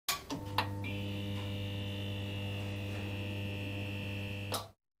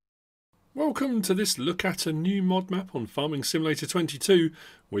Welcome to this look at a new mod map on Farming Simulator 22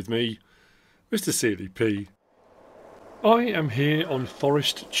 with me, MrSealyp. I am here on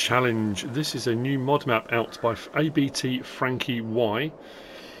Forest Challenge. This is a new mod map out by ABT-FRANKYY.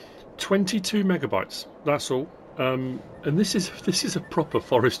 22 megabytes, that's all. And this is a proper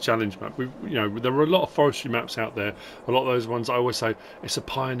forest challenge map. There are a lot of forestry maps out there. A lot of those ones I always say it's a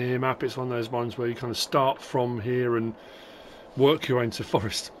pioneer map. It's one of those ones where you kind of start from here and work your way into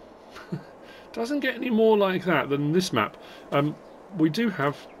forest. Doesn't get any more like that than this map. We do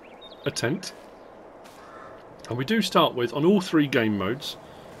have a tent, and we do start with, on all three game modes,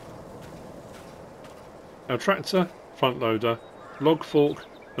 our tractor, front loader, log fork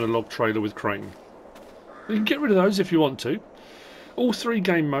and a log trailer with crane. You can get rid of those if you want to. All three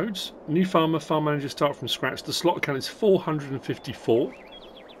game modes, new farmer, farm manager, start from scratch. The slot count is 454.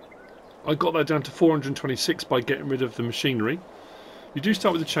 I got that down to 426 by getting rid of the machinery. You do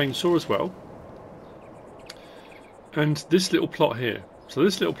start with a chainsaw as well. And this little plot here. So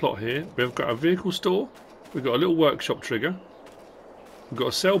this little plot here, we've got a vehicle store, we've got a little workshop trigger, we've got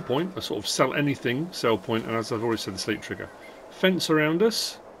a sell point, a sort of sell anything sell point, and as I've already said, the sleep trigger. Fence around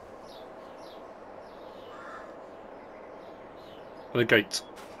us, and a gate.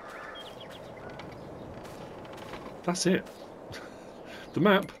 That's it. The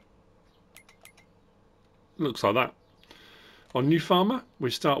map looks like that. On New Farmer, we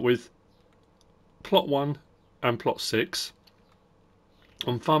start with plot 1 and plot 6.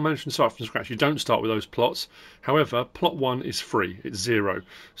 On Farm Management start from scratch, you don't start with those plots. However, plot 1 is free, it's 0.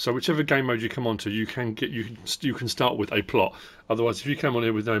 So whichever game mode you come onto, you can start with a plot. Otherwise, if you come on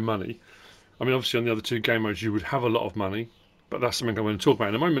here with no money, I mean, obviously on the other two game modes you would have a lot of money, but that's something I'm going to talk about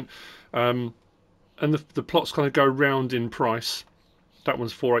in a moment. And the plots kind of go round in price. That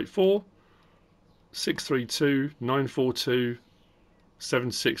one's 484, 632, 942,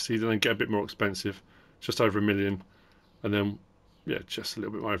 760. Then they get a bit more expensive. Just over $1 million, and then yeah, just a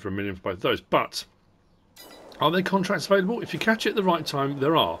little bit over $1 million for both of those. But are there contracts available? If you catch it at the right time,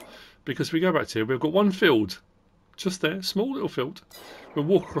 there are, because we go back to here, we've got one field just there, small little field. We'll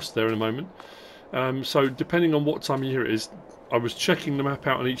walk across there in a moment. So depending on what time of year it is, I was checking the map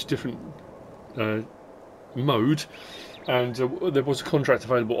out on each different mode, and there was a contract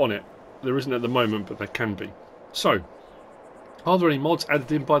available on it. There isn't at the moment, but there can be. So are there any mods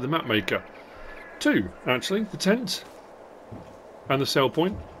added in by the map maker? Two, actually. The tent and the sell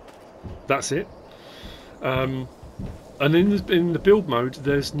point. That's it. And in the build mode,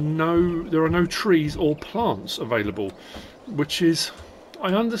 there are no trees or plants available, which is,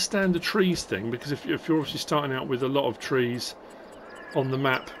 I understand the trees thing, because if you're obviously starting out with a lot of trees on the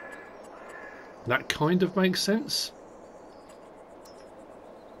map, that kind of makes sense.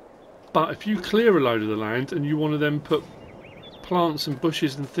 But if you clear a load of the land and you want to then put plants and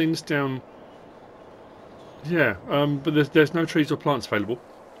bushes and things down, yeah, but there's no trees or plants available.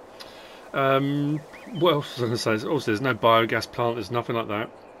 What else was I going to say? Also, there's no biogas plant. There's nothing like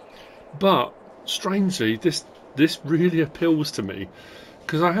that. But strangely, this really appeals to me,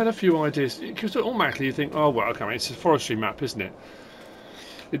 because I had a few ideas. Because automatically you think, oh well, okay, it's a forestry map, isn't it?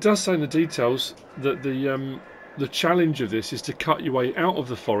 It does say in the details that the challenge of this is to cut your way out of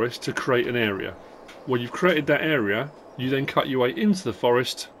the forest to create an area. When you've created that area, you then cut your way into the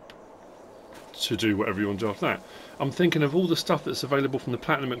forest to do whatever you want to do after that. I'm thinking of all the stuff that's available from the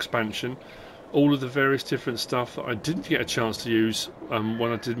Platinum expansion, all of the various different stuff that I didn't get a chance to use when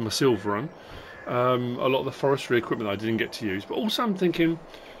I did my Silver run, a lot of the forestry equipment that I didn't get to use. But also I'm thinking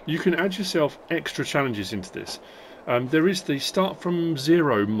you can add yourself extra challenges into this. There is the Start from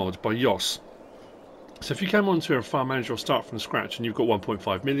Zero mod by Yoss. So if you came onto a farm manager or start from scratch and you've got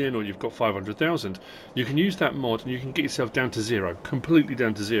 1.5 million or you've got 500,000, you can use that mod and you can get yourself down to zero, completely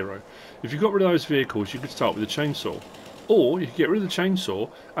down to zero. If you got rid of those vehicles, you could start with a chainsaw. Or you could get rid of the chainsaw.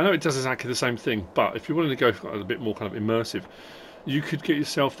 I know it does exactly the same thing, but if you wanted to go for a bit more kind of immersive, you could get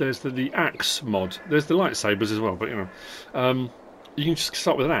yourself, there's the axe mod. There's the lightsabers as well, but you know, you can just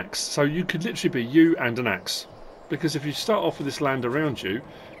start with an axe. So you could literally be you and an axe. Because if you start off with this land around you,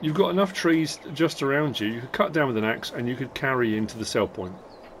 you've got enough trees just around you, you could cut down with an axe and you could carry into the sell point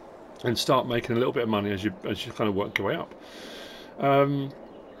and start making a little bit of money as you kind of work your way up.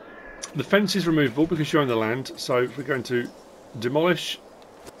 The fence is removable because you own the land, so if we're going to demolish,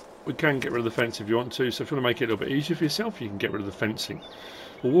 we can get rid of the fence if you want to. So if you want to make it a little bit easier for yourself, you can get rid of the fencing.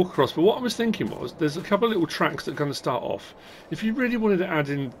 We'll walk across, but what I was thinking was, there's a couple of little tracks that are going to start off. If you really wanted to add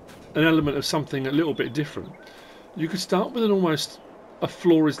in an element of something a little bit different, you could start with an almost a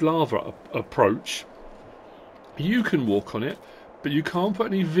floor is lava approach. You can walk on it, but you can't put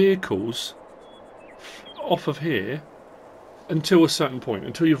any vehicles off of here until a certain point,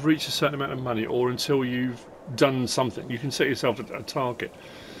 until you've reached a certain amount of money, or until you've done something. You can set yourself a target.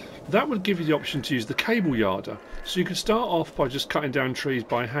 That would give you the option to use the cable yarder. So you could start off by just cutting down trees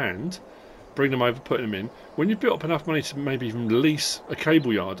by hand, bring them over, putting them in. When you've built up enough money to maybe even lease a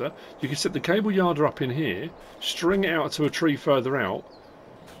cable yarder, you can set the cable yarder up in here, string it out to a tree further out,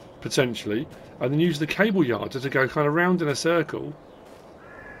 potentially, and then use the cable yarder to go kind of round in a circle.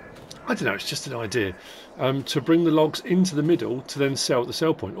 I don't know, it's just an idea. To bring the logs into the middle to then sell at the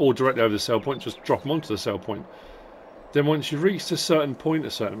sell point, or directly over the sell point, just drop them onto the sell point. Then once you've reached a certain point,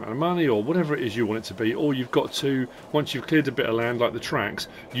 a certain amount of money, or whatever it is you want it to be, or you've got to, once you've cleared a bit of land like the tracks,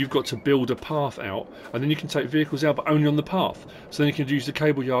 you've got to build a path out, and then you can take vehicles out, but only on the path. So then you can use the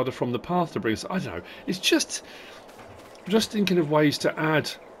cable yarder from the path to bring us. I don't know, it's just thinking of ways to add,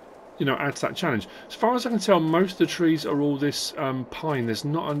 you know, add to that challenge. As far as I can tell, most of the trees are all this pine.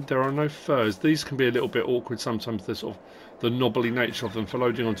 There are no firs. These can be a little bit awkward sometimes, the sort of the knobbly nature of them for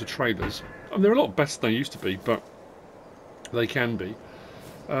loading onto trailers. And they're a lot better than they used to be, but they can be.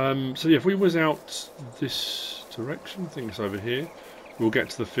 So yeah, if we was out this direction, I think it's over here, we'll get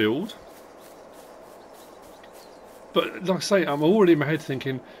to the field. But like I say, I'm already in my head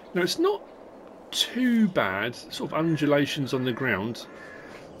thinking, you know, it's not too bad, sort of undulations on the ground.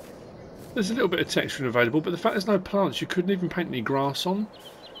 There's a little bit of texture available, but the fact there's no plants, you couldn't even paint any grass on.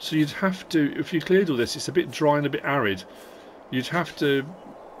 So you'd have to, if you cleared all this, it's a bit dry and a bit arid. You'd have to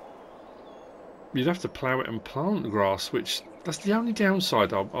plough it and plant grass, which that's the only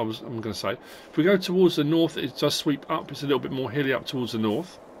downside I'm going to say. If we go towards the north, it does sweep up. It's a little bit more hilly up towards the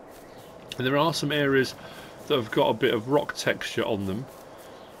north, and there are some areas that have got a bit of rock texture on them.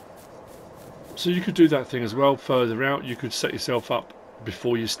 So you could do that thing as well. Further out, you could set yourself up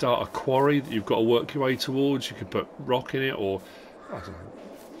before you start a quarry that you've got to work your way towards. You could put rock in it, or I don't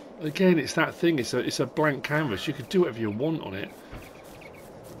know. Again, it's that thing. It's a blank canvas. You could do whatever you want on it,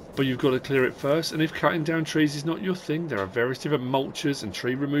 but you've got to clear it first. And if cutting down trees is not your thing, there are various different mulchers and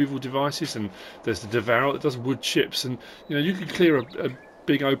tree removal devices, and there's the devourer that does wood chips, and you know, you could clear a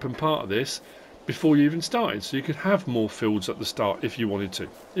big open part of this before you even started, so you could have more fields at the start if you wanted to.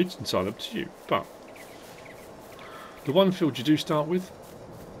 It's entirely up to you. But the one field you do start with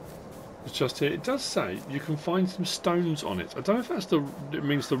is just here. It does say you can find some stones on it. I don't know if it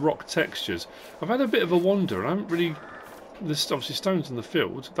means the rock textures. I've had a bit of a wander, and I haven't really. There's obviously stones in the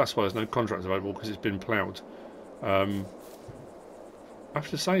field. That's why there's no contracts available, because it's been ploughed. I have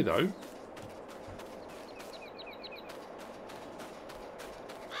to say though,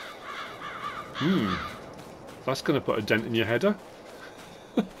 that's going to put a dent in your header.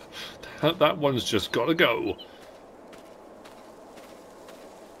 That one's just got to go.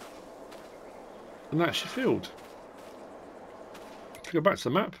 And that's your field. If you go back to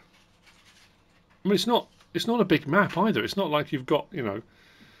the map, I mean, it's not a big map either. It's not like you've got, you know,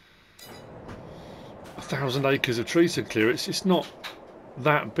 1,000 acres of trees to clear. It's not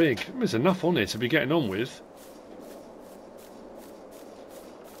that big. I mean, there's enough on it to be getting on with.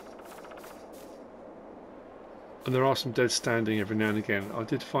 And there are some dead standing every now and again. I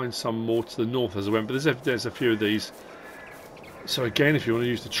did find some more to the north as I went, but there's a few of these. So again, if you want to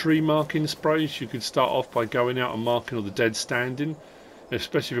use the tree marking sprays, you could start off by going out and marking all the dead standing.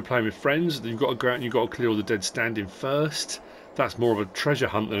 Especially if you're playing with friends, you've got to go out and you've got to clear all the dead standing first. That's more of a treasure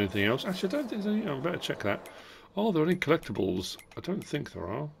hunt than anything else. Actually, I don't think there's any. I better check that. Oh, there are any collectibles? I don't think there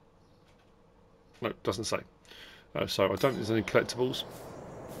are. No, it doesn't say. So I don't think there's any collectibles.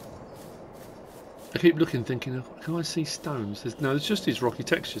 I keep looking, thinking, can I see stones? There's just these rocky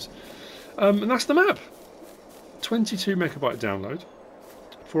textures. And that's the map. 22 megabyte download,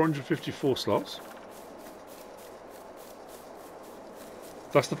 454 slots.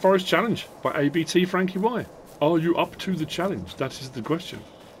 That's the Forest Challenge by ABT-FRANKYY. Are you up to the challenge? That is the question.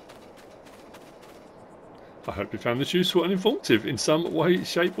 I hope you found this useful and informative in some way,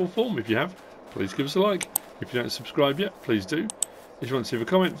 shape or form. If you have, please give us a like. If you don't subscribe yet, please do. If you want to leave a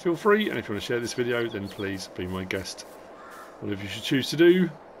comment, feel free. And if you want to share this video, then please be my guest. Whatever you should choose to do.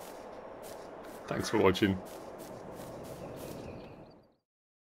 Thanks for watching.